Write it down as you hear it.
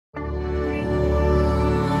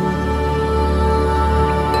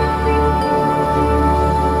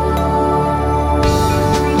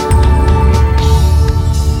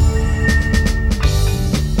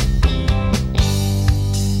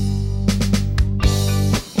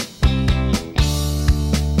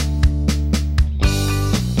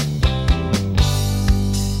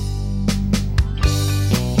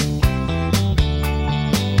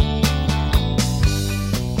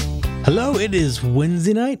It is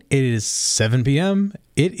Wednesday night. It is 7 p.m.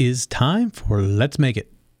 It is time for Let's Make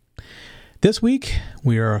It. This week,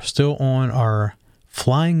 we are still on our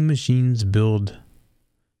Flying Machines build.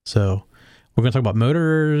 So we're going to talk about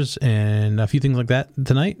motors and a few things like that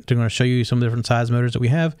tonight. We're going to show you some of the different size motors that we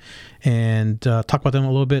have and talk about them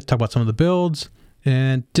a little bit, talk about some of the builds,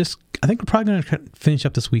 and just, I think we're probably going to finish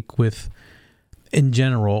up this week with, in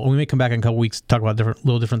general, we may come back in a couple weeks, talk about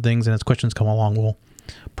different things, and as questions come along, we'll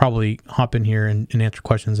probably hop in here and answer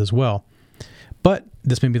questions as well. But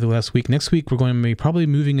this may be the last week. Next week, we're going to be probably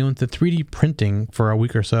moving into 3D printing for a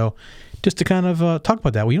week or so, just to kind of talk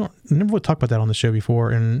about that. We never talked about that on the show before,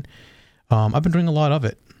 and I've been doing a lot of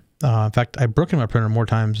it. In fact, I've broken my printer more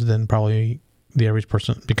times than probably the average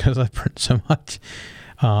person because I print so much.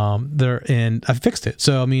 And I fixed it.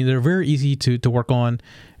 So, I mean, they're very easy to work on,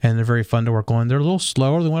 and they're very fun to work on. They're a little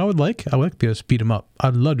slower than what I would like. I would like to be able to speed them up.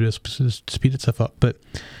 I'd love to speed that stuff up, but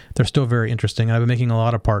they're still very interesting. And I've been making a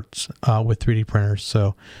lot of parts with 3D printers.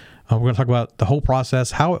 So we're going to talk about the whole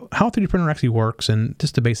process, how a 3D printer actually works, and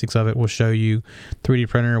just the basics of it. We'll show you 3D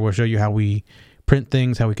printer. We'll show you how we print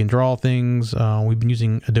things, how we can draw things. We've been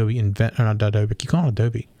using Adobe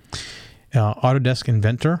Autodesk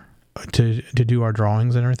Inventor to do our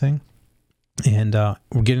drawings and everything, and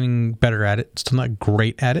we're getting better at it. Still not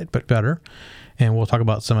great at it, but better. And we'll talk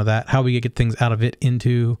about some of that, how we get things out of it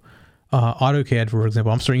into AutoCAD, for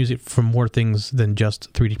example. I'm starting to use it for more things than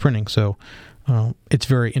just 3D printing, so it's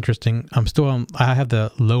very interesting. I have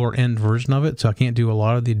the lower end version of it, so I can't do a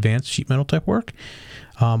lot of the advanced sheet metal type work,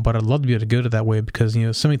 but I'd love to be able to go to that way because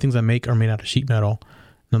so many things I make are made out of sheet metal,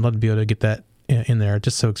 and I'd love to be able to get that in there. It's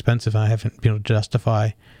just so expensive, and I haven't been able to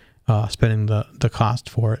justify spending the cost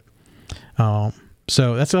for it.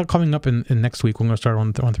 So that's all coming up in next week. We're going to start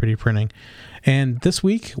on 3D printing. And this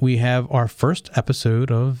week, we have our first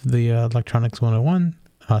episode of the Electronics 101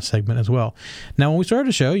 segment as well. Now, when we started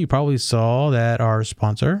the show, you probably saw that our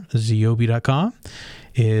sponsor, Ziobi.com,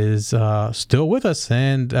 is still with us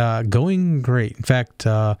and going great. In fact,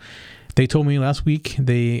 they told me last week,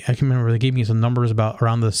 I can remember they gave me some numbers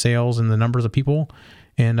around the sales and the numbers of people.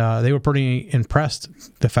 And they were pretty impressed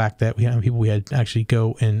the fact that we had people we had actually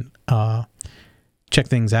go and check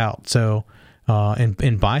things out. So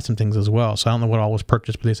and buy some things as well. So I don't know what all was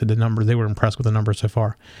purchased, but they said they were impressed with the numbers so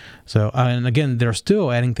far. So and again, they're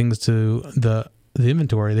still adding things to the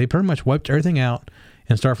inventory. They pretty much wiped everything out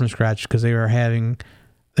and started from scratch because they had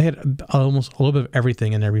almost a little bit of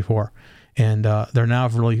everything in there before, and they're now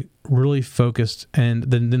really really focused. And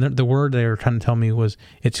the word they were trying to tell me was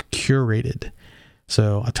it's curated.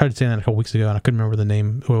 So I tried to say that a couple weeks ago, and I couldn't remember the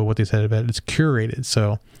name or what they said about it. It's curated.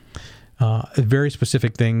 So very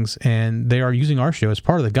specific things, and they are using our show as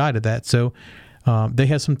part of the guide of that. So we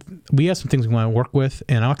have some things we want to work with,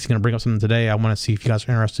 and I'm actually going to bring up something today. I want to see if you guys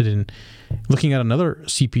are interested in looking at another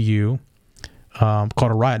CPU called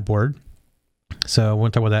a Riot board. So we'll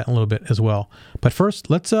talk about that in a little bit as well. But first,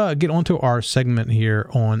 let's get onto our segment here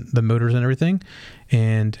on the motors and everything.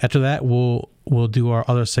 And after that, we'll do our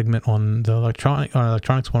other segment on the Electronics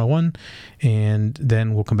 101, and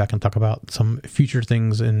then we'll come back and talk about some future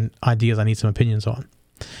things and ideas I need some opinions on.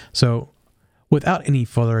 So without any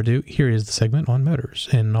further ado, here is the segment on motors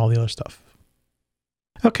and all the other stuff.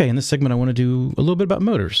 Okay, in this segment, I want to do a little bit about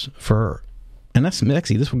motors and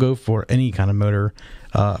this will go for any kind of motor,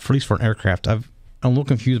 for at least for an aircraft. I'm a little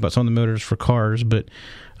confused about some of the motors for cars, but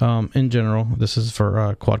in general, this is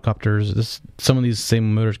for quadcopters. Some of these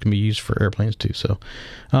same motors can be used for airplanes too. So,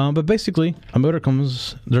 but basically, a motor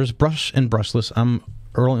there's brush and brushless. I'm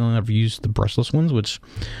only ever used the brushless ones, which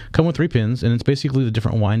come with 3 pins, and it's basically the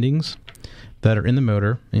different windings that are in the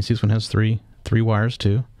motor. And you see this one has three wires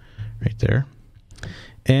too, right there.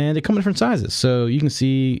 And they come in different sizes. So you can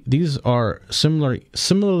see these are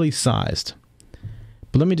similarly sized.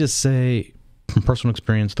 But let me just say, from personal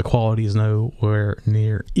experience, the quality is nowhere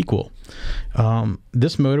near equal.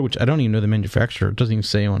 This motor, which I don't even know the manufacturer, it doesn't even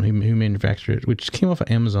say on who manufactured it, which came off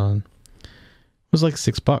of Amazon, was like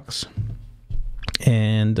 $6.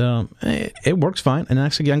 And it works fine. And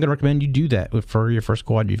actually, I'm going to recommend you do that for your first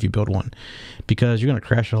quad if you build one, because you're going to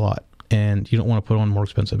crash it a lot. And you don't want to put on more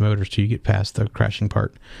expensive motors till you get past the crashing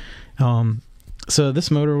part. So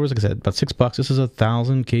this motor was, like I said, about $6. This is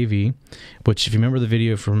 1,000 kV, which if you remember the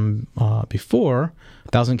video from before,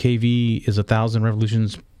 1,000 kV is 1,000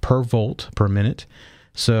 revolutions per volt per minute.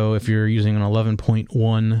 So if you're using an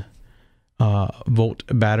 11.1 volt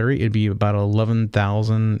battery, it'd be about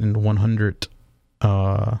 11,100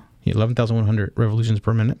 revolutions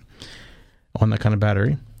per minute on that kind of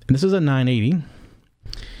battery. And this is a 980.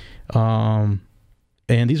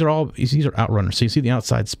 And these are outrunners. So you see the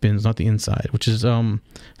outside spins, not the inside, which is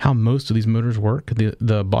how most of these motors work.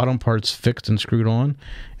 The bottom part's fixed and screwed on,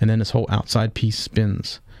 and then this whole outside piece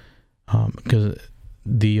spins. Because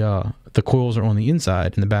the coils are on the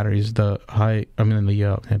inside, and the batteries, the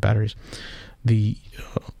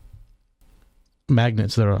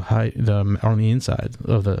magnets that are are on the inside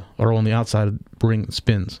or on the outside ring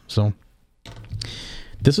spins. So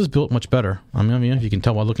this is built much better. I mean, if you can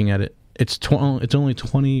tell by looking at it, it's only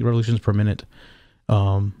 20 revolutions per minute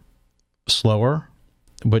slower,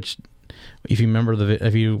 which if you remember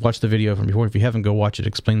if you watched the video from before, if you haven't, go watch it. It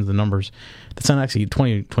explains the numbers. That's not actually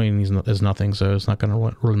 20 is nothing, so it's not going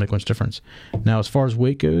to really make much difference. Now, as far as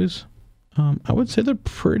weight goes, I would say they're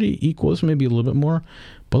pretty equal. This may be a little bit more,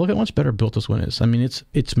 but look how much better built this one is. I mean,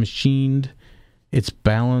 it's machined, it's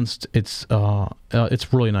balanced, it's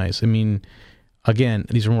really nice. I mean, again,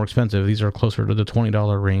 these are more expensive. These are closer to the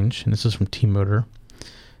 $20 range, and this is from T-Motor.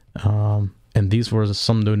 And these were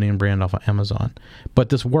some no-name brand off of Amazon. But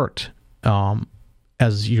this worked.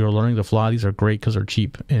 As you're learning to fly, these are great because they're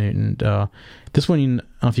cheap. And this one, I don't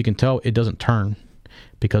know if you can tell, it doesn't turn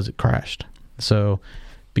because it crashed. So,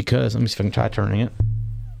 let me see if I can try turning it.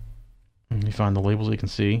 Let me find the labels so you can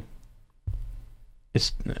see.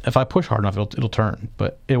 If I push hard enough, it'll turn,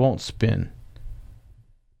 but it won't spin.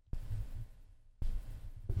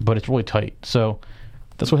 But it's really tight. So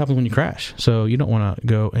that's what happens when you crash. So you don't want to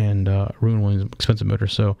go and ruin one of these expensive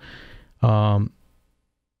motors. So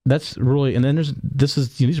that's really, and then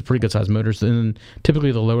these are pretty good sized motors. And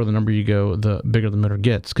typically the lower the number you go, the bigger the motor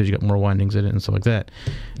gets because you got more windings in it and stuff like that.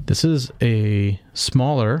 This is a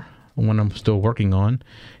smaller one I'm still working on.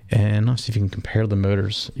 And let's see if you can compare the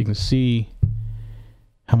motors. You can see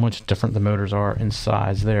how much different the motors are in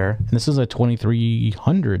size there. And this is a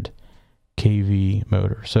 2300 kV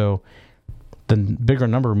motor. So the bigger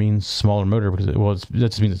number means smaller motor because that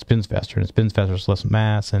just means it spins faster. And it spins faster, it's less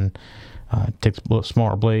mass, and it takes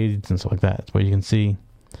smaller blades and stuff like that. That's what you can see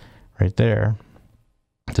right there.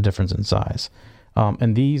 It's a difference in size.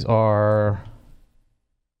 And these are,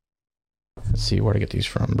 let's see where to get these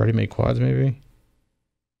from. Ready Made Quads, maybe?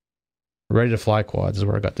 Ready to Fly Quads is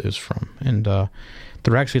where I got those from. And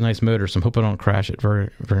they're actually nice motors, so I'm hoping I don't crash it very,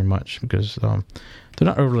 very much because they're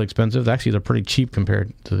not overly expensive. Actually, they're pretty cheap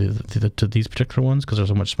compared to these particular ones because they're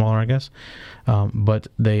so much smaller, I guess. But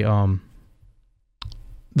they're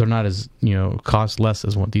not as, cost less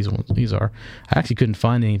as what these are. I actually couldn't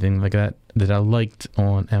find anything like that I liked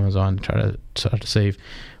on Amazon to try to save.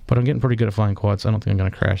 But I'm getting pretty good at flying quads. I don't think I'm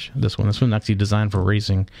going to crash this one. This one's actually designed for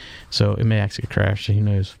racing, so it may actually crash. Who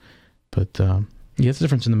knows? But it's the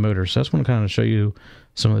difference in the motors. So I just want to kind of show you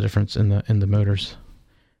some of the difference in the motors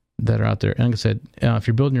that are out there. And like I said, if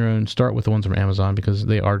you're building your own, start with the ones from Amazon because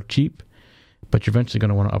they are cheap, but you're eventually going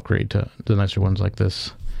to want to upgrade to the nicer ones like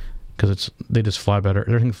this because they just fly better.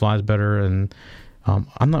 Everything flies better, and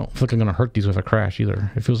I'm not thinking I'm going to hurt these if I crash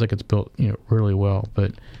either. It feels like it's built really well,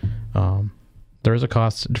 but there is a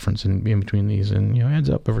cost difference in between these, and it adds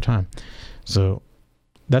up over time. So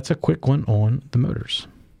that's a quick one on the motors.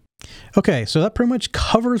 Okay, so that pretty much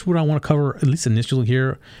covers what I want to cover, at least initially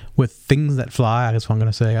here, with things that fly. I guess what I'm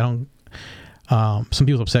going to say. I don't. Some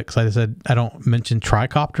people are upset because I said I don't mention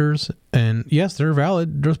tricopters, and yes, they're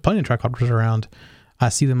valid. There's plenty of tricopters around. I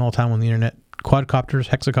see them all the time on the internet. Quadcopters,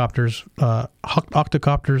 hexacopters,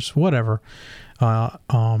 octocopters, whatever.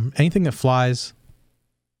 Anything that flies,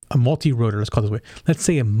 a multi-rotor. Let's call it this way. Let's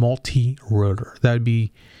say a multi-rotor. That'd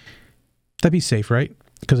be safe, right?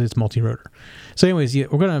 Because it's multi-rotor. So anyways, yeah,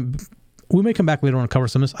 we may come back later on and cover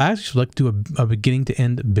some of this. I actually like to do a beginning to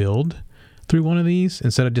end build through one of these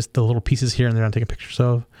instead of just the little pieces here and there I'm taking pictures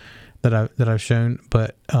of that I've shown,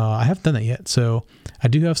 but I haven't done that yet. So I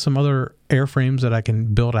do have some other airframes that I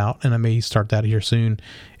can build out, and I may start that here soon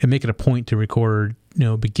and make it a point to record,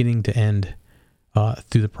 beginning to end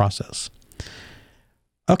through the process.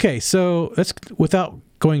 Okay, so without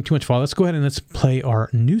going too much farther, let's go ahead and let's play our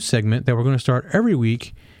new segment that we're going to start every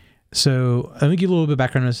week. So let me give you a little bit of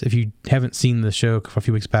background on this if you haven't seen the show a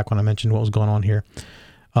few weeks back when I mentioned what was going on here.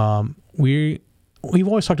 We've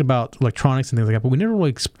always talked about electronics and things like that, but we never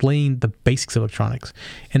really explained the basics of electronics.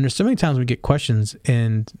 And there's so many times we get questions,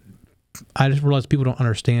 and I just realized people don't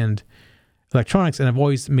understand electronics, and I've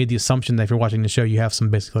always made the assumption that if you're watching the show, you have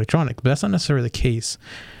some basic electronics, but that's not necessarily the case.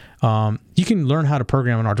 You can learn how to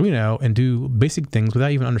program an Arduino and do basic things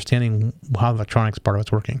without even understanding how the electronics part of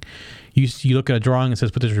it's working. You look at a drawing and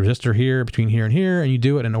says, put this resistor here, between here and here, and you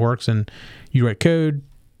do it and it works, and you write code,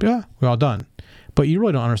 we're all done. But you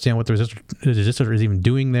really don't understand what the resistor is even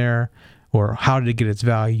doing there, or how did it get its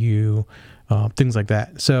value, things like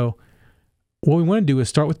that. So what we want to do is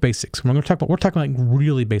start with basics. We're talking like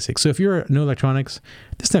really basic. So if you're new electronics,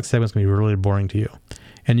 this next segment's going to be really boring to you.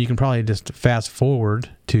 And you can probably just fast forward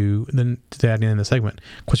to the end of the segment.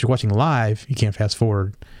 Of course, you're watching live, you can't fast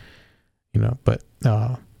forward, but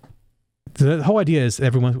the whole idea is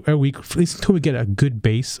every week, at least until we get a good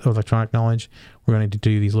base of electronic knowledge, we're going to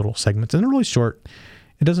do these little segments. And they're really short.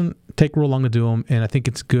 It doesn't take real long to do them. And I think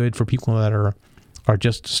it's good for people that are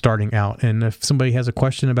just starting out. And if somebody has a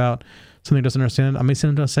question about something doesn't understand, I may send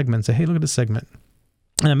them to a segment and say, hey, look at this segment.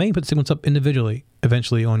 And I may put segments up individually,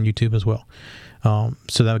 eventually on YouTube as well.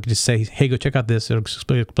 So that we could just say, hey, go check out this. It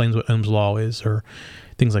explains what Ohm's law is or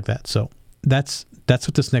things like that. So that's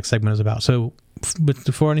what this next segment is about. So but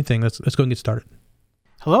before anything, let's go and get started.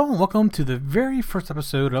 Hello and welcome to the very first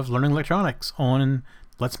episode of Learning Electronics on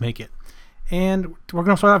Let's Make It. And we're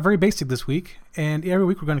going to start out very basic this week. And every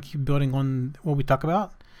week we're going to keep building on what we talk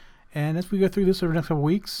about. And as we go through this over the next couple of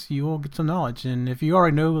weeks, you will get some knowledge. And if you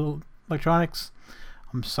already know electronics,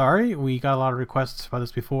 I'm sorry. We got a lot of requests about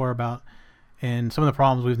this before and some of the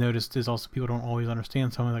problems we've noticed is also people don't always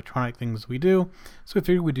understand some of the electronic things we do. So we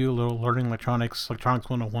figured we'd do a little Learning Electronics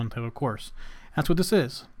 101 type of course. That's what this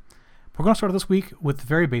is. We're going to start this week with the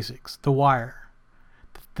very basics, the wire.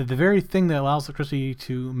 The very thing that allows electricity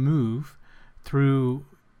to move through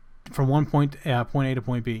from one point A to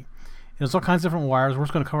point B. And there's all kinds of different wires. We're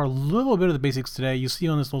just going to cover a little bit of the basics today. You see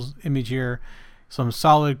on this little image here, some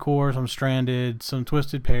solid core, some stranded, some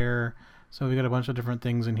twisted pair. So we got a bunch of different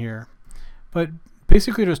things in here. But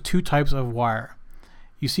basically there's two types of wire.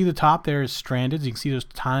 You see the top there is stranded. You can see there's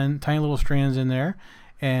tiny little strands in there.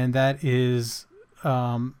 And that is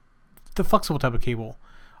the flexible type of cable.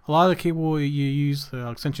 A lot of the cable you use, the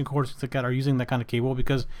extension cords, things like that, are using that kind of cable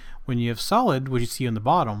because when you have solid, which you see on the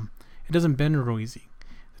bottom, it doesn't bend real easy.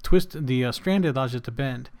 The stranded allows it to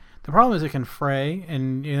bend. The problem is it can fray,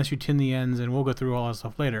 and unless you tin the ends, and we'll go through all that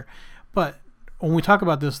stuff later. But when we talk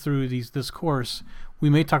about this through this course, we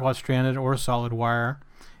may talk about stranded or solid wire.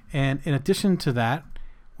 And in addition to that,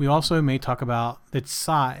 we also may talk about its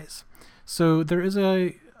size. So there is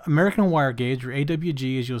a American wire gauge, or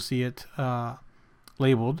AWG, as you'll see it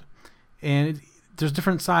labeled, and there's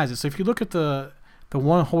different sizes. So if you look at the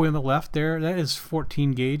one holding on the left there, that is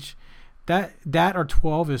 14 gauge. That or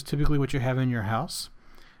 12 is typically what you have in your house.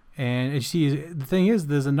 And as you see, the thing is,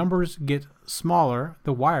 as the numbers get smaller,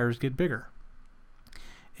 the wires get bigger.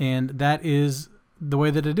 And that is the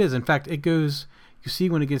way that it is. In fact, it goes, you see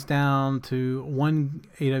when it gets down to 1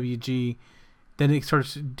 AWG, then it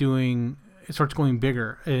starts going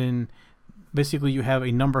bigger. And basically you have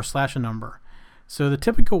a number / a number. So the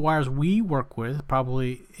typical wires we work with,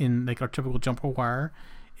 probably in like our typical jumper wire,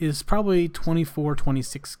 is probably 24,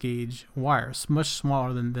 26 gauge wires, much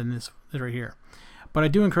smaller than this right here. But I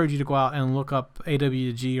do encourage you to go out and look up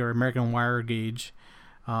AWG or American Wire Gauge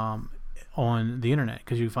on the internet,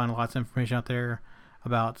 because you find lots of information out there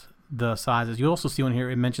about the sizes. You also see on here,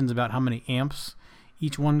 it mentions about how many amps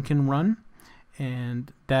each one can run,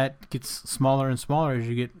 and that gets smaller and smaller as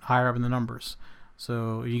you get higher up in the numbers.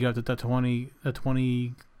 So you got the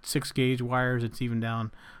 26 gauge wires, it's even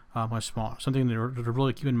down much smaller. Something to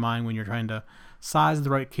really keep in mind when you're trying to size the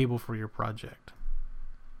right cable for your project.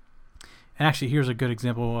 And actually, here's a good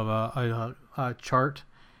example of a chart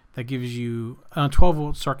that gives you a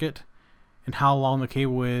 12-volt circuit and how long the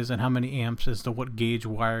cable is and how many amps as to what gauge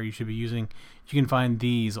wire you should be using. You can find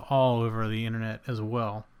these all over the internet as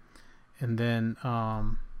well. And then,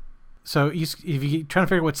 so if you're trying to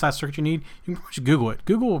figure out what size circuit you need, you can pretty much Google it.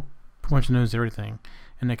 Google pretty much knows everything,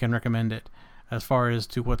 and they can recommend it as far as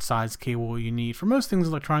to what size cable you need. For most things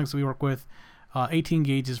electronics that we work with, 18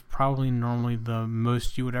 gauge is probably normally the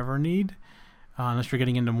most you would ever need, unless you're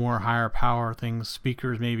getting into more higher power things,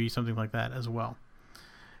 speakers maybe, something like that as well.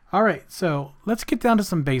 All right, so let's get down to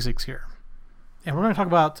some basics here. And we're going to talk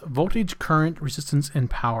about voltage, current, resistance, and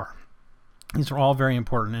power. These are all very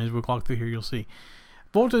important, and as we walk through here, you'll see.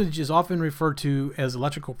 Voltage is often referred to as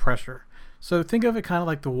electrical pressure. So think of it kind of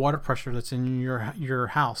like the water pressure that's in your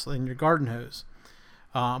house, in your garden hose.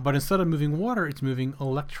 But instead of moving water, it's moving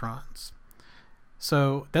electrons.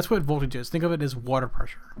 So that's what voltage is. Think of it as water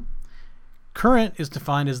pressure. Current is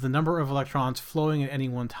defined as the number of electrons flowing at any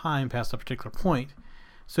one time past a particular point.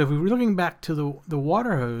 So if we were looking back to the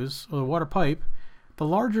water hose or the water pipe, the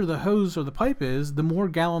larger the hose or the pipe is, the more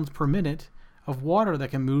gallons per minute of water that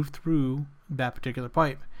can move through that particular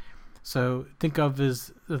pipe. So think of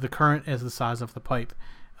the current as the size of the pipe.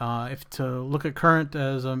 If to look at current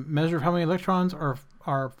as a measure of how many electrons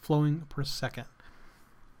are flowing per second.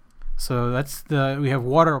 So that's we have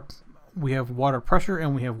water pressure,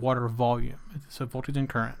 and we have water volume. So voltage and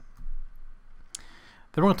current.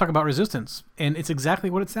 Then we're going to talk about resistance, and it's exactly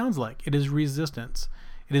what it sounds like. It is resistance.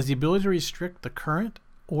 It is the ability to restrict the current,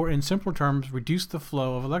 or in simpler terms, reduce the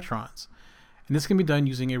flow of electrons. And this can be done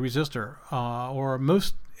using a resistor,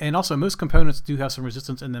 most components do have some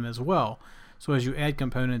resistance in them as well. So as you add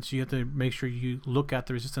components, you have to make sure you look at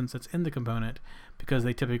the resistance that's in the component, because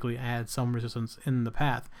they typically add some resistance in the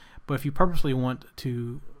path. But if you purposely want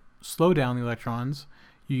to slow down the electrons,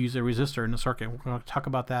 you use a resistor in the circuit. We're going to talk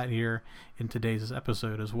about that here in today's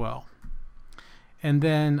episode as well. And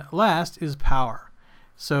then last is power.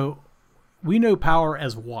 So we know power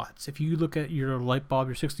as watts. If you look at your light bulb,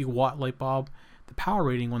 your 60 watt light bulb, the power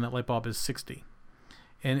rating on that light bulb is 60.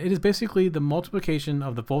 And it is basically the multiplication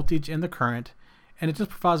of the voltage and the current, and it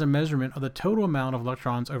just provides a measurement of the total amount of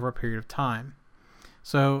electrons over a period of time.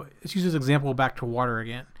 So let's use this example back to water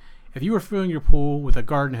again. If you were filling your pool with a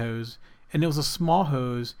garden hose, and it was a small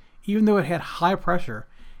hose, even though it had high pressure,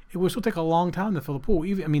 it would still take a long time to fill the pool.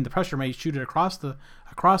 The pressure may shoot it across the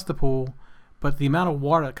pool, but the amount of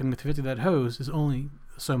water that can fit through that hose is only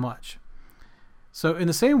so much. So in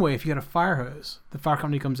the same way, if you had a fire hose, the fire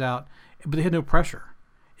company comes out, but they had no pressure,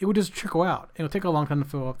 it would just trickle out. It would take a long time to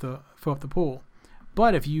fill up the pool.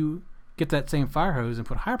 But if you get that same fire hose and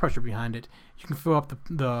put high pressure behind it, you can fill up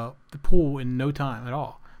the pool in no time at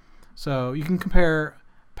all. So you can compare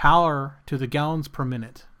power to the gallons per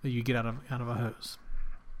minute that you get out of a hose.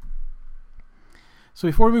 So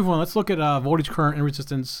before we move on, let's look at voltage, current, and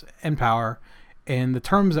resistance and power, and the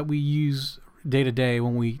terms that we use day to day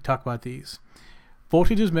when we talk about these.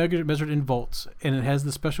 Voltage is measured in volts, and it has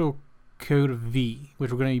the special code of V,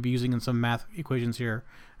 which we're going to be using in some math equations here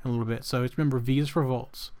in a little bit. So remember, V is for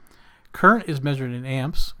volts. Current is measured in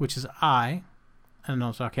amps, which is I. I don't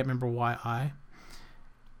know, so I can't remember why I.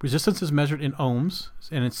 Resistance is measured in ohms,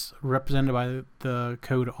 and it's represented by the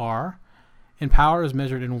code R. And power is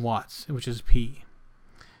measured in watts, which is P.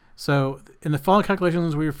 So in the following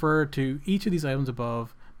calculations, we refer to each of these items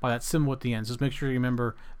above by that symbol at the end. So just make sure you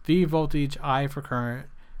remember V voltage, I for current,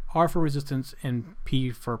 R for resistance, and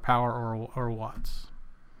P for power or watts.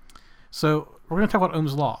 So we're going to talk about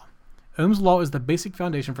Ohm's law. Ohm's law is the basic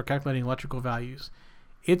foundation for calculating electrical values.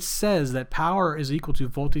 It says that power is equal to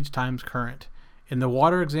voltage times current. In the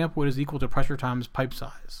water example, it is equal to pressure times pipe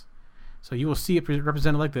size. So you will see it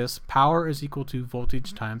represented like this. Power is equal to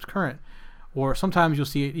voltage times current. Or sometimes you'll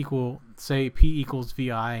see it equal, say P equals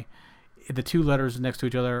VI. The two letters next to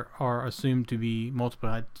each other are assumed to be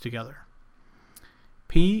multiplied together.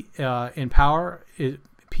 P in power,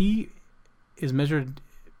 P is measured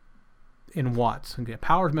in watts. Okay,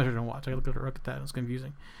 power is measured in watts. I look at that. It's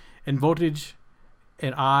confusing. And voltage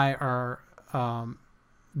and I are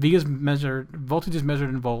voltage is measured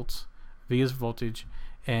in volts. V is voltage,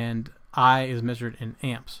 and I is measured in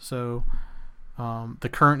amps. So the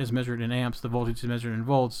current is measured in amps, the voltage is measured in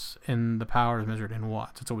volts, and the power is measured in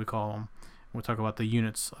watts. That's what we call them. We'll talk about the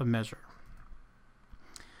units of measure.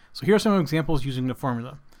 So here are some examples using the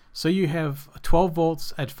formula. So you have 12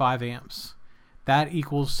 volts at 5 amps. That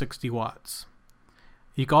equals 60 watts.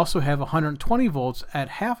 You can also have 120 volts at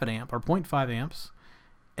half an amp, or 0.5 amps,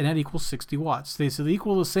 and that equals 60 watts. So they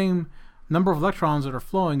equal the same number of electrons that are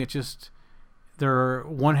flowing. It's just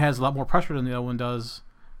one has a lot more pressure than the other one does,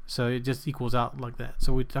 so it just equals out like that.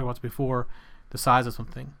 So we talked about this before, the size of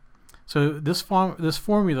something. So this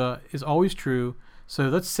formula is always true. So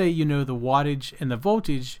let's say you know the wattage and the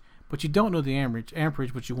voltage, but you don't know the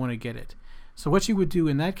amperage, but you want to get it. So what you would do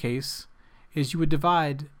in that case is you would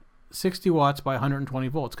divide 60 watts by 120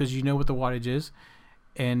 volts, because you know what the wattage is,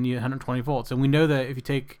 and you 120 volts. And we know that if you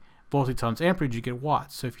take voltage times amperage, you get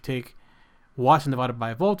watts. So if you take watts and divide it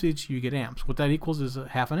by voltage, you get amps. What that equals is a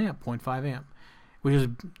half an amp, 0.5 amp, which is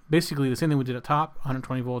basically the same thing we did at top,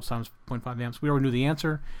 120 volts times 0.5 amps. We already knew the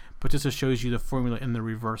answer, but this just shows you the formula in the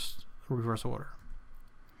reverse order.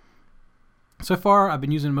 So far, I've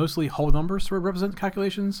been using mostly whole numbers to represent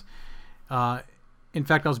calculations. In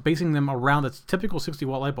fact, I was basing them around a typical 60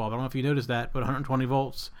 watt light bulb. I don't know if you noticed that, but 120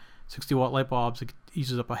 volts, 60 watt light bulbs, it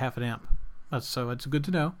uses up a half an amp. So it's good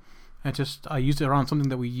to know. I used it around something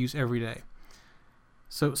that we use every day.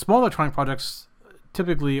 So small electronic projects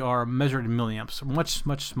typically are measured in milliamps, much,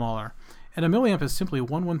 much smaller. And a milliamp is simply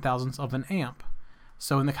 1/1000th of an amp.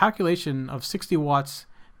 So in the calculation of 60 watts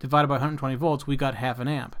divided by 120 volts, we got half an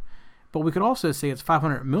amp. But we could also say it's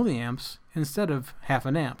 500 milliamps instead of half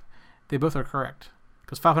an amp. They both are correct,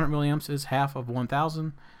 because 500 milliamps is half of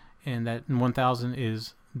 1,000, and that 1,000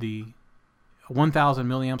 is 1,000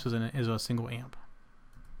 milliamps is a single amp.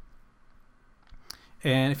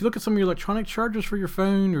 And if you look at some of your electronic chargers for your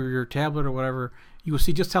phone or your tablet or whatever, you will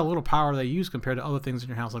see just how little power they use compared to other things in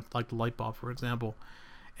your house, like the light bulb, for example.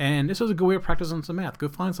 And this is a good way of practicing some math. Go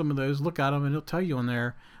find some of those, look at them, and it'll tell you on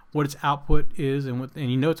there what its output is, and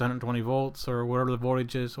you know it's 120 volts or whatever the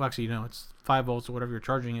voltage is. Well, actually, it's 5 volts or whatever you're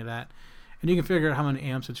charging it at, and you can figure out how many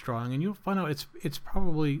amps it's drawing, and you'll find out it's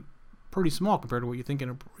probably pretty small compared to what you're thinking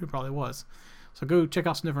it probably was. So go check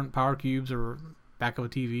out some different power cubes or back of a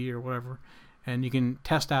TV or whatever, and you can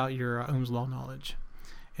test out your Ohm's law knowledge.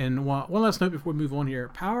 And one last note before we move on here: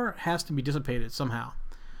 power has to be dissipated somehow.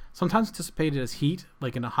 Sometimes it's dissipated as heat,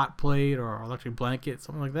 like in a hot plate or an electric blanket,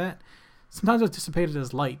 something like that. Sometimes it's dissipated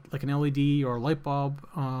as light, like an LED or a light bulb,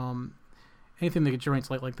 anything that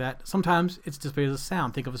generates light like that. Sometimes it's dissipated as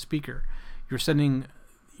sound. Think of a speaker. You're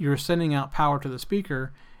sending out power to the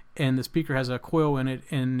speaker, and the speaker has a coil in it,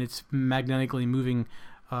 and it's magnetically moving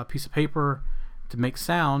a piece of paper to make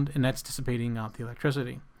sound, and that's dissipating out the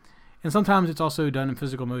electricity. And sometimes it's also done in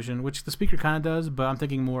physical motion, which the speaker kind of does, but I'm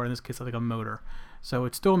thinking more in this case like a motor. So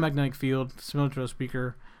it's still a magnetic field similar to a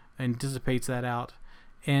speaker, and dissipates that out.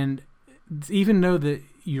 And even though that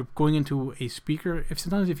you're going into a speaker,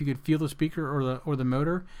 sometimes if you could feel the speaker or the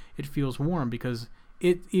motor, it feels warm, because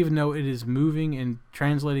even though it is moving and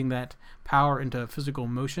translating that power into physical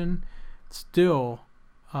motion, still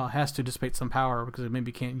has to dissipate some power, because it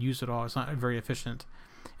maybe can't use it all. It's not very efficient.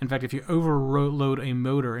 In fact, if you overload a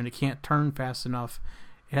motor and it can't turn fast enough,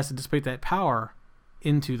 it has to dissipate that power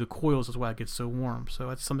into the coils. That's why it gets so warm. So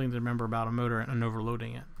that's something to remember about a motor and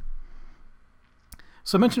overloading it.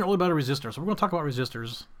 So I mentioned earlier about a resistor. So we're going to talk about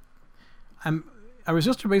resistors. A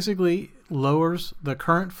resistor basically lowers the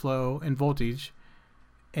current flow and voltage,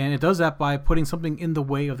 and it does that by putting something in the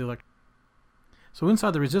way of the electricity. So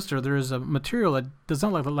inside the resistor, there is a material that does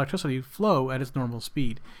not let the electricity flow at its normal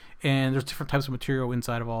speed. And there's different types of material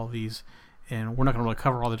inside of all of these, and we're not going to really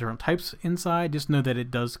cover all the different types inside. Just know that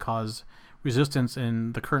it does cause resistance,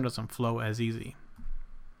 and the current doesn't flow as easy.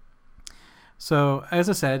 So, as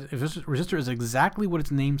I said, a resistor is exactly what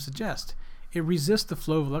its name suggests. It resists the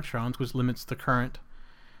flow of electrons, which limits the current.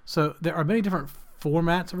 So there are many different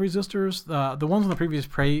formats of resistors. The ones on the previous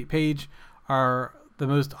page are the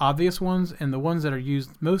most obvious ones, and the ones that are used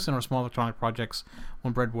most in our small electronic projects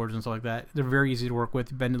on breadboards and stuff like that. They're very easy to work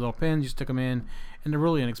with. You bend the little pins, you stick them in, and they're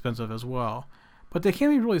really inexpensive as well. But they can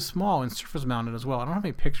be really small and surface mounted as well. I don't have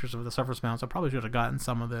any pictures of the surface mounts. I probably should have gotten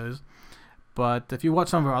some of those. But if you watch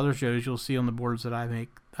some of our other shows, you'll see on the boards that I make,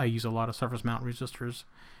 I use a lot of surface mount resistors.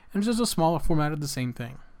 And it's just a smaller format of the same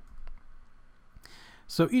thing.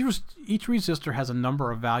 So each resistor has a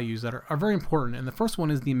number of values that are very important. And the first one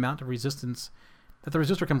is the amount of resistance that the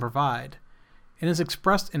resistor can provide. And it's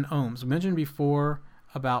expressed in ohms. I mentioned before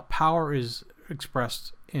about power is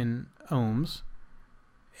expressed in ohms.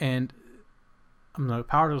 And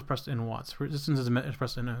power is expressed in watts. Resistance is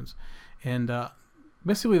expressed in ohms. And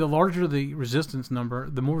basically, the larger the resistance number,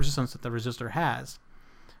 the more resistance that the resistor has.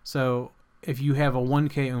 So if you have a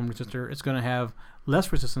 1K ohm resistor, it's going to have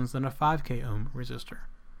less resistance than a 5K ohm resistor.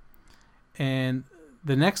 And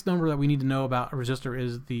the next number that we need to know about a resistor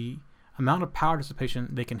is the amount of power dissipation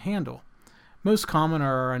they can handle. Most common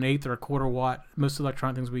are an eighth or a quarter watt. Most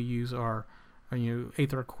electronic things we use are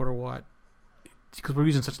eighth or a quarter watt, because we're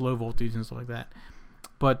using such low voltage and stuff like that.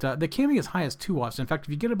 But they can be as high as 2 watts. In fact,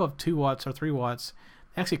 if you get above 2 watts or 3 watts,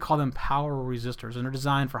 they actually call them power resistors, and they're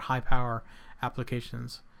designed for high power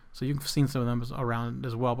applications. So you've seen some of them around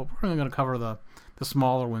as well, but we're only going to cover the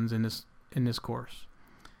smaller ones in this course.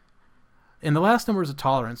 And the last number is a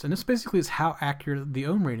tolerance, and this basically is how accurate the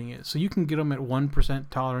ohm rating is. So you can get them at 1%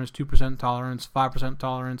 tolerance, 2% tolerance, 5%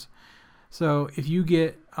 tolerance. So if you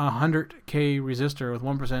get a 100K resistor with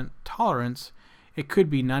 1% tolerance, it could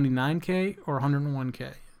be 99K or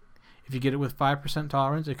 101K. If you get it with 5%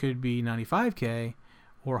 tolerance, it could be 95K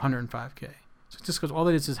or 105K. So just because all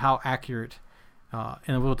that is how accurate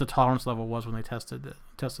and what the tolerance level was when they tested the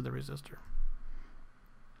resistor.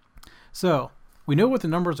 So we know what the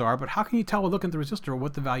numbers are, but how can you tell by looking at the resistor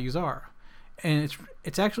what the values are? And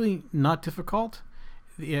it's actually not difficult.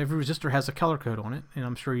 Every resistor has a color code on it, and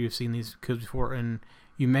I'm sure you've seen these codes before, and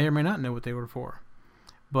you may or may not know what they were for.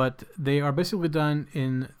 But they are basically done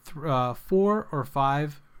in 4 or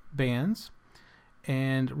 5 bands,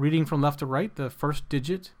 and reading from left to right, the first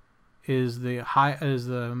digit is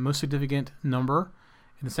the most significant number,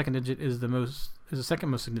 and the second digit is the second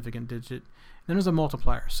most significant digit. And then there's a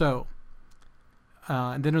multiplier. So,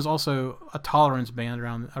 and then there's also a tolerance band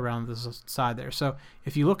around this side there. So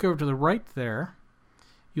if you look over to the right there,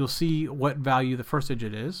 you'll see what value the first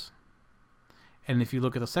digit is, and if you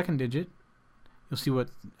look at the second digit, you'll see what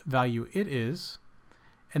value it is.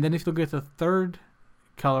 And then if you look at the third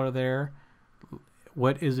color there,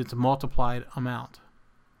 what is its multiplied amount.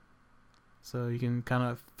 So you can kind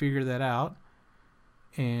of figure that out.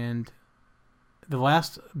 And the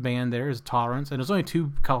last band there is tolerance, and there's only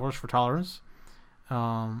 2 colors for tolerance.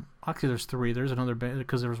 Actually, there's 3. There's another band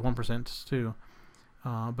because there was 1% too.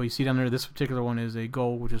 But you see down there, this particular one is a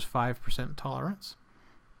gold, which is 5% tolerance.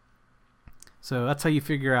 So that's how you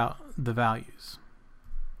figure out the values.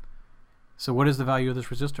 So what is the value of this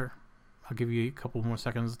resistor? I'll give you a couple more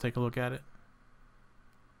seconds to take a look at it.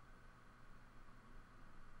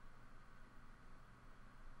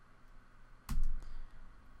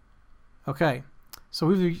 Okay, so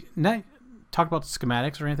we've not talked about the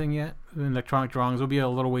schematics or anything yet. In electronic drawings, we'll be a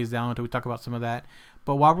little ways down until we talk about some of that.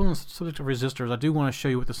 But while we're on the subject of resistors, I do want to show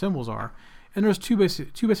you what the symbols are. And there's two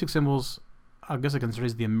basic symbols. I guess I consider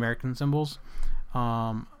these the American symbols.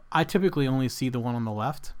 I typically only see the one on the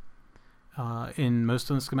left in most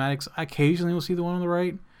of the schematics. I occasionally will see the one on the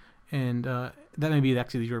right, and that may be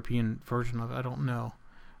actually the European version of it. I don't know,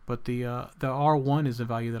 but the R1 is a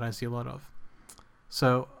value that I see a lot of.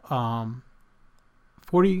 So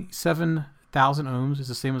 47,000 ohms is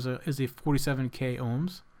the same as a 47k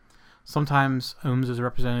ohms. Sometimes ohms is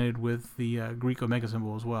represented with the Greek omega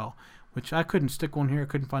symbol as well, which I couldn't stick one here. I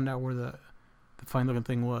couldn't find out where the fine looking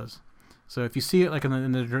thing was. So if you see it like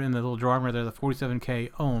in the little drawing right there, the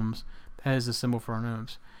 47k ohms, that is the symbol for an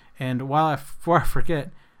ohms. And before I forget,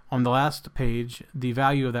 on the last page, the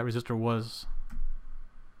value of that resistor was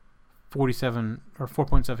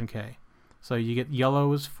 4.7k. So you get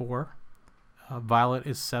yellow is 4, violet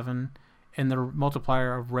is 7, and the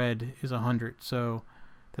multiplier of red is 100. So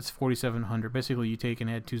that's 4,700. Basically, you take and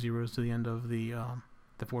add 2 zeros to the end of the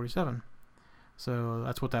 47. So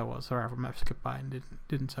that's what that was. Sorry, I skipped by and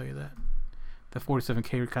didn't tell you that. The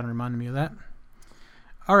 47k kind of reminded me of that.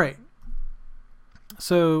 All right.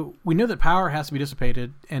 So we know that power has to be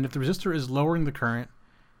dissipated, and if the resistor is lowering the current,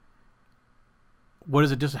 how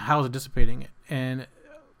is it dissipating it? And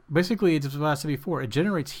basically, it's what I said before. It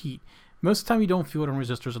generates heat. Most of the time, you don't feel it on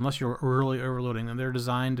resistors unless you're really overloading them. They're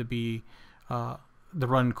designed to be to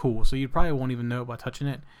run cool, so you probably won't even know it by touching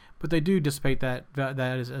it. But they do dissipate that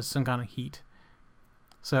as some kind of heat.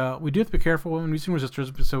 So we do have to be careful when using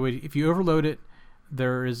resistors. So if you overload it,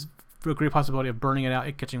 there is a great possibility of burning it out,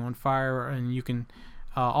 it catching on fire, and you can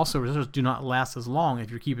also resistors do not last as long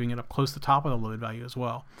if you're keeping it up close to the top of the load value as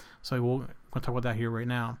well. So we're going to talk about that here right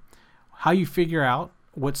now. How you figure out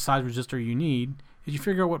what size resistor you need is you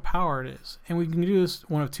figure out what power it is, and we can do this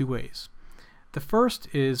one of 2 ways. The first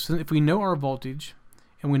is if we know our voltage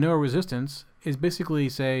and we know our resistance, is basically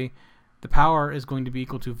say the power is going to be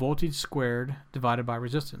equal to voltage squared divided by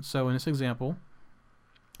resistance. So in this example,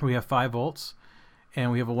 we have 5 volts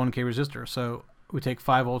and we have a 1k resistor. So we take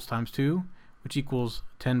 5 volts times 2, which equals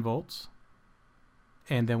 10 volts.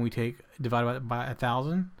 And then we divide by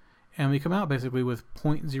 1,000, and we come out basically with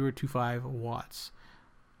 0.025 watts.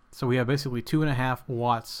 So we have basically 2.5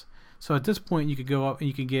 watts. So at this point, you could go up and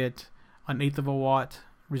you could get an 1/8 of a watt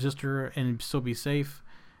resistor and still be safe,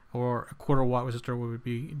 or a 1/4 watt resistor would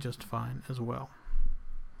be just fine as well.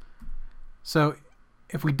 So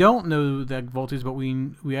if we don't know that voltage, but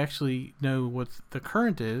we actually know what the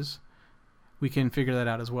current is, we can figure that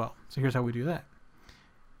out as well. So here's how we do that.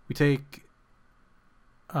 We take,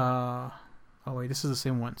 this is the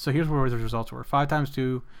same one. So here's where the results were. 5 times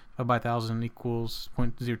 2 by 1,000 equals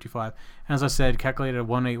 0.025. And as I said, calculated at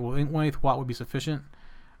 1/8 watt would be sufficient.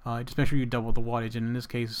 Just make sure you double the wattage. And in this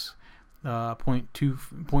case,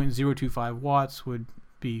 0.025 watts would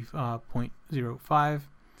be 0.05.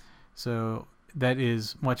 So that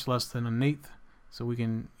is much less than 1/8. So we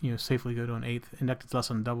can safely go to 1/8. Inductance less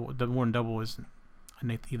than double. More than double is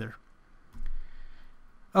 1/8 either.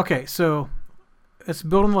 Okay, so let's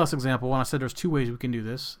build on the last example. And I said there's 2 ways we can do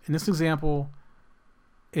this. In the last example,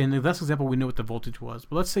 we know what the voltage was.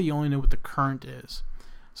 But let's say you only know what the current is.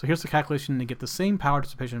 So here's the calculation to get the same power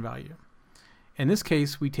dissipation value. In this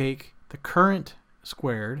case, we take the current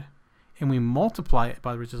squared and we multiply it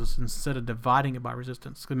by the resistance instead of dividing it by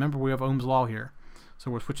resistance. Remember, we have Ohm's law here.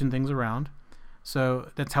 So we're switching things around. So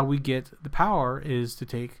that's how we get the power, is to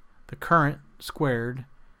take the current squared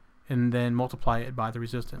and then multiply it by the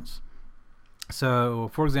resistance. So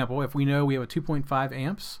for example, if we know we have a 2.5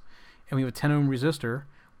 amps and we have a 10 ohm resistor,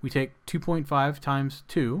 we take 2.5 times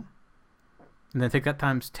 2 and then take that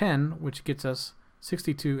times 10, which gets us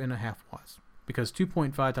 62.5 watts. Because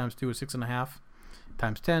 2.5 times 2 is 6.5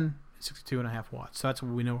 times 10 is 62.5 watts. So that's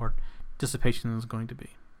what we know our dissipation is going to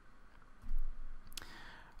be.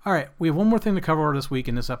 All right, we have one more thing to cover this week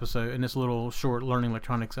in this episode, in this little short learning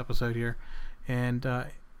electronics episode here. And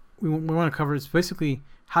we want to cover is basically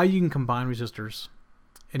how you can combine resistors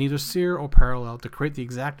in either series or parallel to create the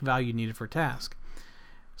exact value needed for a task.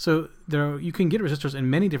 So you can get resistors in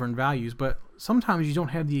many different values, but sometimes you don't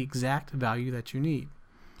have the exact value that you need.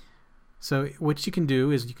 So what you can do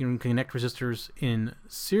is you can connect resistors in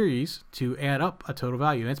series to add up a total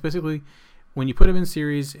value. And that's basically when you put them in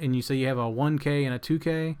series and you say you have a 1K and a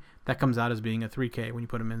 2K, that comes out as being a 3K when you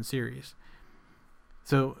put them in series.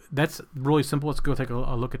 So that's really simple. Let's go take a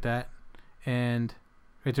look at that. And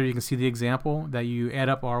right there you can see the example that you add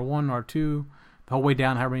up R1, R2, the whole way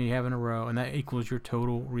down however many you have in a row, and that equals your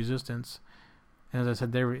total resistance. And as I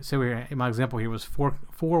said, my example here was 4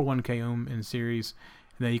 1K ohm in series,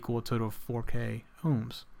 and that equal a total of 4K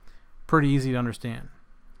ohms. Pretty easy to understand.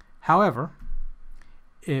 However,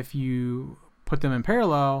 if you put them in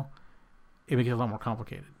parallel, it makes it a lot more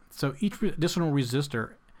complicated. So each additional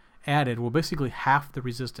resistor added will basically half the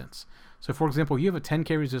resistance. So for example, you have a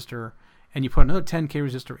 10K resistor and you put another 10K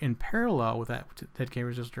resistor in parallel with that 10K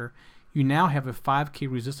resistor, you now have a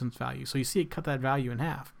 5K resistance value. So you see it cut that value in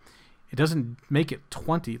half. It doesn't make it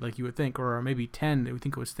 20 like you would think, or maybe 10, that we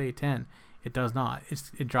think it would stay at 10. It does not.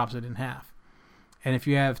 It drops it in half. And if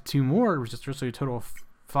you have 2 more resistors, so your total of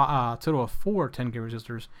 4 10K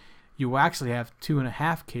resistors, you will actually have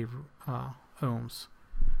 2.5K ohms.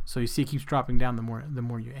 So you see it keeps dropping down the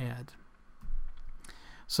more you add.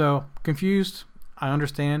 So confused, I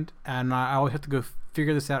understand, and I always have to go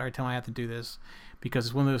figure this out every time I have to do this, because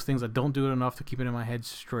it's one of those things I don't do it enough to keep it in my head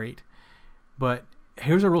straight. But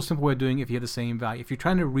here's a real simple way of doing it if you have the same value. If you're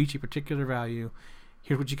trying to reach a particular value,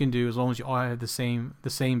 here's what you can do as long as you all have the same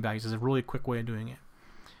values. It's a really quick way of doing it.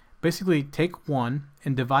 Basically, take 1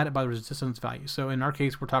 and divide it by the resistance value. So in our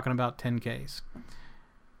case, we're talking about 10Ks.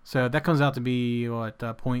 So that comes out to be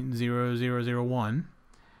 0.0001.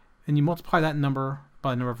 And you multiply that number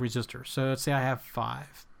by the number of resistors. So let's say I have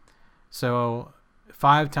 5. So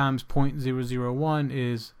 5 times 0.001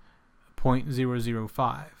 is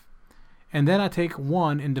 0.005. And then I take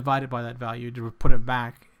 1 and divide it by that value to flip it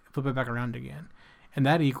back around again. And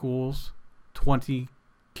that equals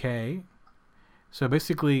 20K. So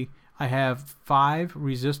basically, I have 5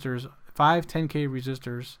 resistors, 5 10K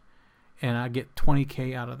resistors, and I get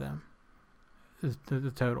 20K out of them,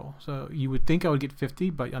 the total. So you would think I would get 50,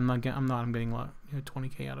 but I'm not. I'm getting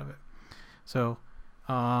 20K out of it. So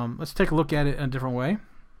let's take a look at it in a different way.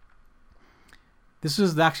 This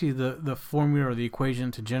is actually the formula or the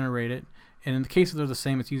equation to generate it. And in the case that they're the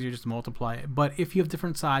same, it's easier just to multiply it. But if you have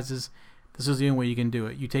different sizes, this is the only way you can do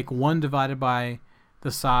it. You take 1 divided by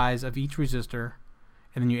the size of each resistor,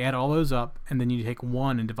 and then you add all those up, and then you take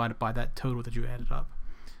 1 and divide it by that total that you added up.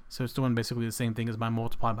 So it's doing basically the same thing as my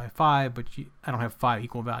multiply by 5, but I don't have 5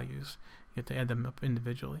 equal values. You have to add them up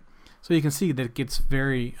individually. So you can see that it gets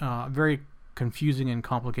very, very confusing and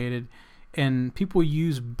complicated. And people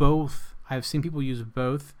use both. I've seen people use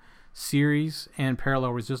both series and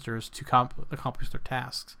parallel resistors to accomplish their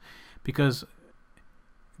tasks. Because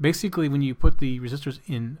basically when you put the resistors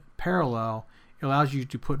in parallel, it allows you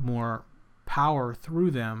to put more power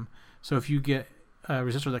through them. So if you get a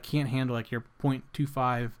resistor that can't handle like your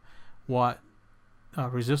 0.25 watt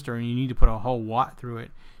resistor and you need to put a whole watt through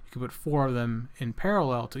it, you can put 4 of them in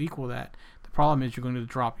parallel to equal that. The problem is you're going to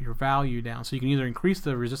drop your value down. So you can either increase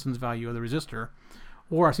the resistance value of the resistor,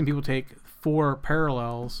 or I've seen people take 4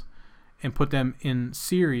 parallels and put them in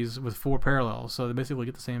series with 4 parallels, so they basically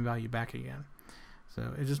get the same value back again.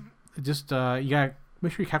 So it just you gotta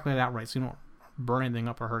make sure you calculate it out right so you don't burn anything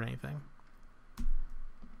up or hurt anything.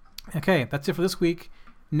 Okay, that's it for this week.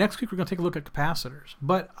 Next week we're going to take a look at capacitors,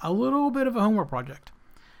 but a little bit of a homework project.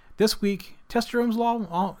 This week, test your Ohm's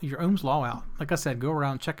law out. Like I said, go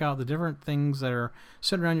around, check out the different things that are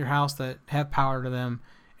sitting around your house that have power to them,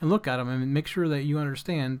 and look at them and make sure that you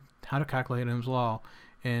understand how to calculate Ohm's law.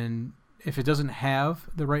 And if it doesn't have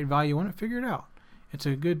the right value on it, figure it out. It's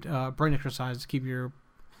a good brain exercise to keep your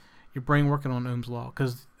brain working on Ohm's law,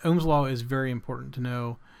 because Ohm's law is very important to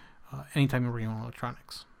know anytime you're working on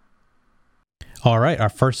electronics. All right, our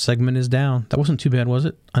first segment is down. That wasn't too bad, was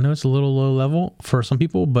it? I know it's a little low level for some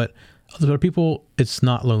people, but other people, it's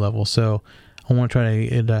not low level. So I want to try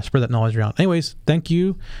to spread that knowledge around. Anyways, thank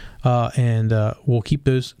you, and we'll keep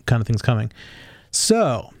those kind of things coming.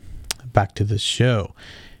 So back to the show.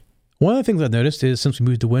 One of the things I've noticed is since we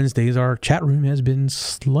moved to Wednesdays, our chat room has been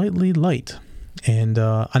slightly light. And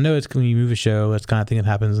I know it's when you move a show, that's the kind of thing that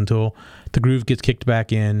happens until the groove gets kicked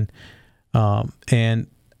back in. And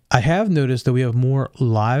I have noticed that we have more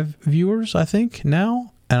live viewers, I think,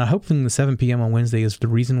 now. And I'm hoping the 7 p.m. on Wednesday is the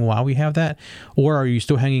reason why we have that. Or are you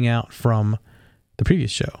still hanging out from the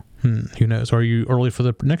previous show? Who knows? Or are you early for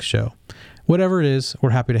the next show? Whatever it is, we're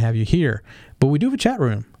happy to have you here. But we do have a chat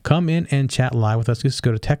room. come in and chat live with us. Just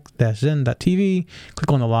go to tech-zen.tv,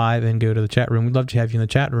 click on the live, and go to the chat room. We'd love to have you in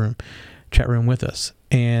the chat room with us.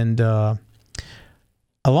 And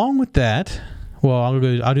along with that, well, I'll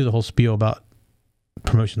do the whole spiel about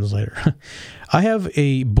promotions later. I have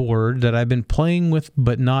a board that I've been playing with,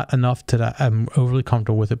 but not enough that I'm overly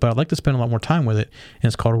comfortable with it, but I'd like to spend a lot more time with it, and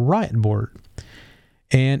it's called a Riot board.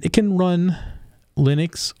 And it can run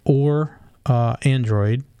Linux or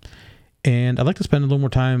Android, and I'd like to spend a little more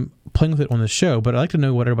time playing with it on the show, but I'd like to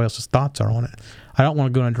know what everybody else's thoughts are on it. I don't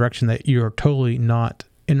want to go in a direction that you're totally not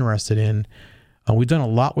interested in. We've done a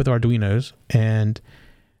lot with Arduinos, and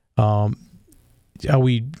are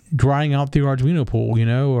we drying out the Arduino pool,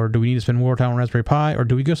 or do we need to spend more time on Raspberry Pi, or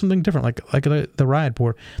do we go something different, like the Riot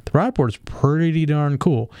board? The Riot board is pretty darn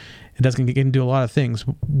cool. It can do a lot of things.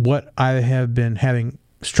 What I have been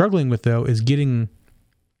struggling with, though, is getting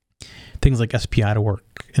things like SPI to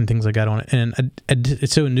work and things like that on it. And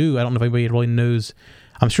it's so new, I don't know if anybody really knows.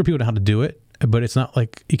 I'm sure people know how to do it, but it's not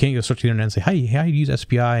like you can't go search the internet and say, hey, how do you use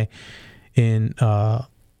SPI in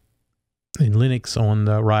Linux on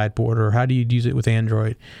the Riot board, or how do you use it with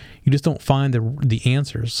Android? You just don't find the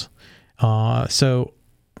answers. So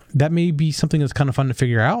that may be something that's kind of fun to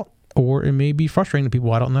figure out, or it may be frustrating to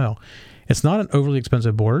people. I don't know. It's not an overly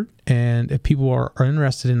expensive board, and if people are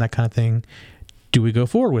interested in that kind of thing, do we go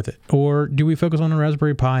forward with it, or do we focus on the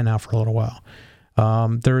Raspberry Pi now for a little while?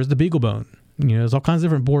 There is the BeagleBone. There's all kinds of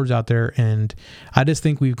different boards out there, and I just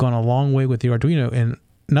think we've gone a long way with the Arduino. And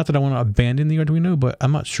not that I want to abandon the Arduino, but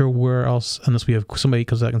I'm not sure where else, unless we have somebody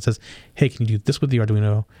comes out and says, hey, can you do this with the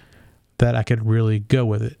Arduino, that I could really go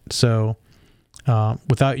with it. So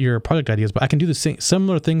without your project ideas, but I can do the same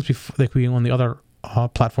similar things like we on the other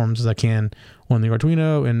platforms as I can on the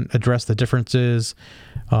Arduino, and address the differences,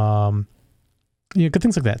 good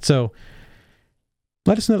things like that. So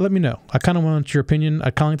let me know. I kind of want your opinion.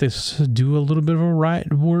 I kind of like to do a little bit of a Riot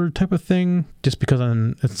board type of thing, just because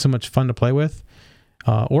it's so much fun to play with.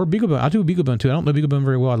 Or BeagleBone. I do BeagleBone too. I don't know BeagleBone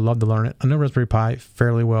very well. I'd love to learn it. I know Raspberry Pi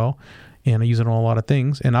fairly well, and I use it on a lot of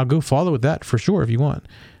things. And I'll go follow with that for sure if you want.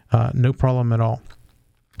 No problem at all.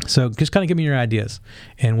 So just kind of give me your ideas,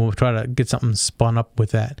 and we'll try to get something spun up with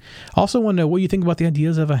that. Also want to know what you think about the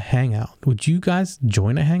ideas of a Hangout. Would you guys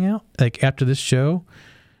join a Hangout? Like after this show,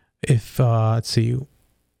 if, let's see,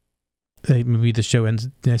 maybe the show ends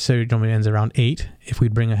around 8. If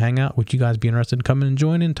we'd bring a Hangout, would you guys be interested in coming and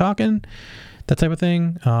joining and talking? That type of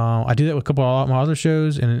thing. I do that with a couple of my other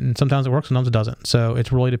shows, and sometimes it works, sometimes it doesn't. So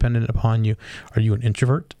it's really dependent upon you. Are you an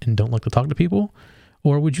introvert and don't like to talk to people?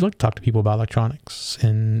 Or would you like to talk to people about electronics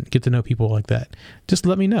and get to know people like that? Just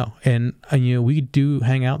let me know. And we do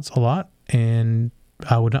Hangouts a lot, and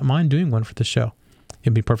I would not mind doing one for the show.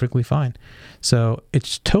 It'd be perfectly fine. So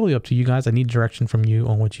it's totally up to you guys. I need direction from you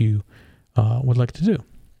on what you would like to do.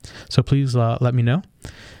 So please let me know.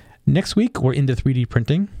 Next week, we're into 3D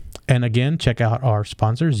printing. And again, check out our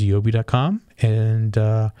sponsor, Ziobi.com, and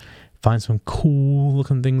find some cool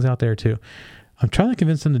looking things out there too. I'm trying to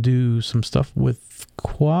convince them to do some stuff with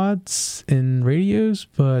quads and radios,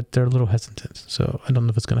 but they're a little hesitant. So I don't know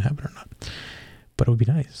if it's going to happen or not. But it would be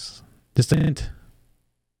nice. Just a hint,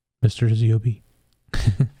 Mr. Ziobi.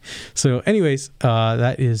 So anyways,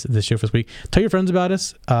 that is the show for this week. Tell your friends about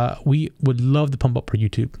us. We would love to pump up our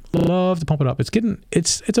YouTube. Love to pump it up.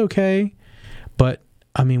 It's okay, but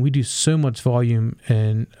I mean, we do so much volume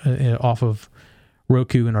and off of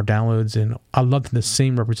Roku and our downloads, and I love the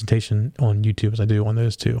same representation on YouTube as I do on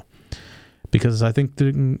those two, because I think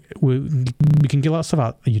that we can get a lot of stuff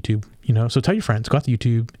out of YouTube, So tell your friends, go out to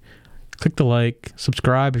YouTube, click the like,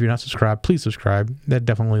 subscribe. If you're not subscribed, please subscribe. That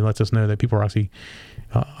definitely lets us know that people are actually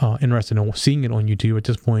interested in seeing it on YouTube. At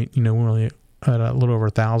this point, we're only at a little over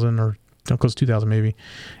 1,000 or close to 2,000 maybe,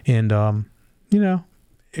 and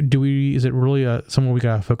is it really somewhere we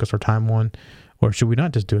gotta focus our time on, or should we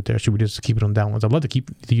not just do it there? Should we just keep it on downloads? I'd love to keep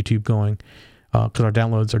the YouTube going, because our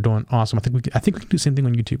downloads are doing awesome. I think we can do the same thing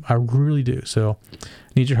on YouTube. I really do. So I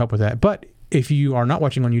need your help with that. But if you are not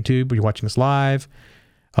watching on YouTube, or you're watching us live,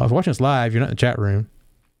 if you're watching us live, you're not in the chat room,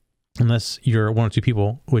 unless you're one or two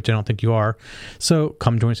people, which I don't think you are. So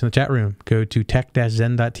come join us in the chat room. Go to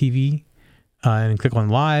tech-zen.tv and click on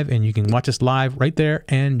live, and you can watch us live right there,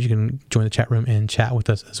 and you can join the chat room and chat with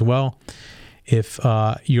us as well. If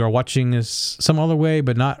you are watching this some other way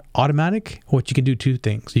but not automatic, what you can do, two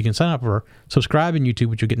things. You can sign up or subscribe in YouTube,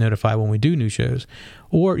 which you'll get notified when we do new shows,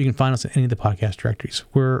 or you can find us in any of the podcast directories.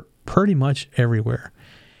 We're pretty much everywhere.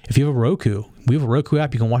 If you have a Roku, we have a Roku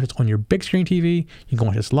app. You can watch us on your big screen TV. You can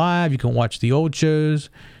watch us live. You can watch the old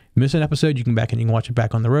shows. miss an episode, you can watch it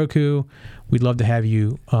back on the Roku. We'd love to have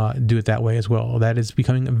you do it that way as well. That is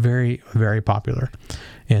becoming very, very popular,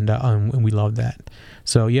 and we love that.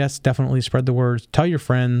 So yes, definitely spread the word. Tell your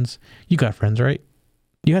friends. You got friends, right?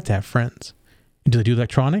 You have to have friends. Do they do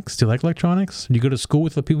electronics? Do you like electronics? Do you go to school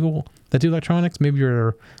with the people that do electronics? Maybe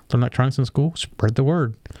you're learning electronics in school. Spread the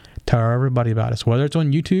word. Tell everybody about us, whether it's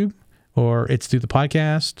on YouTube or it's through the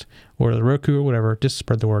podcast or the Roku or whatever. Just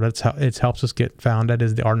spread the word. That's how it helps us get found. That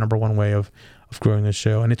is our number one way of growing this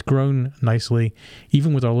show, and it's grown nicely.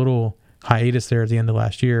 Even with our little hiatus there at the end of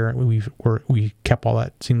last year, we kept all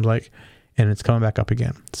that, seems like, and it's coming back up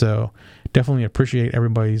again. So definitely appreciate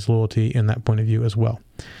everybody's loyalty in that point of view as well.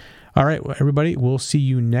 All right, well, everybody, we'll see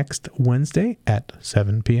you next Wednesday at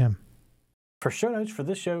 7 p.m. For show notes for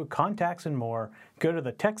this show, contacts, and more, go to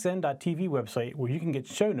the TechZen.tv website where you can get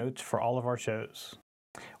show notes for all of our shows.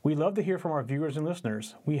 We love to hear from our viewers and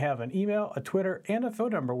listeners. We have an email, a Twitter, and a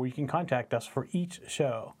phone number where you can contact us for each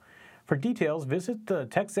show. For details, visit the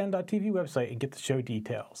TechZen.tv website and get the show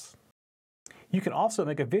details. You can also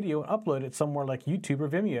make a video and upload it somewhere like YouTube or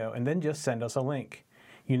Vimeo and then just send us a link.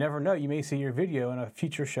 You never know, you may see your video in a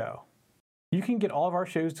future show. You can get all of our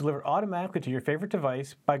shows delivered automatically to your favorite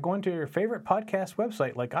device by going to your favorite podcast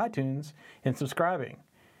website like iTunes and subscribing.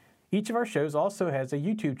 Each of our shows also has a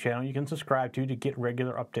YouTube channel you can subscribe to get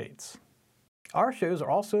regular updates. Our shows are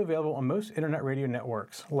also available on most internet radio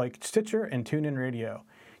networks like Stitcher and TuneIn Radio.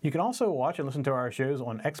 You can also watch and listen to our shows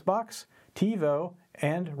on Xbox, TiVo,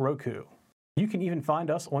 and Roku. You can even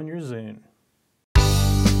find us on your Zune.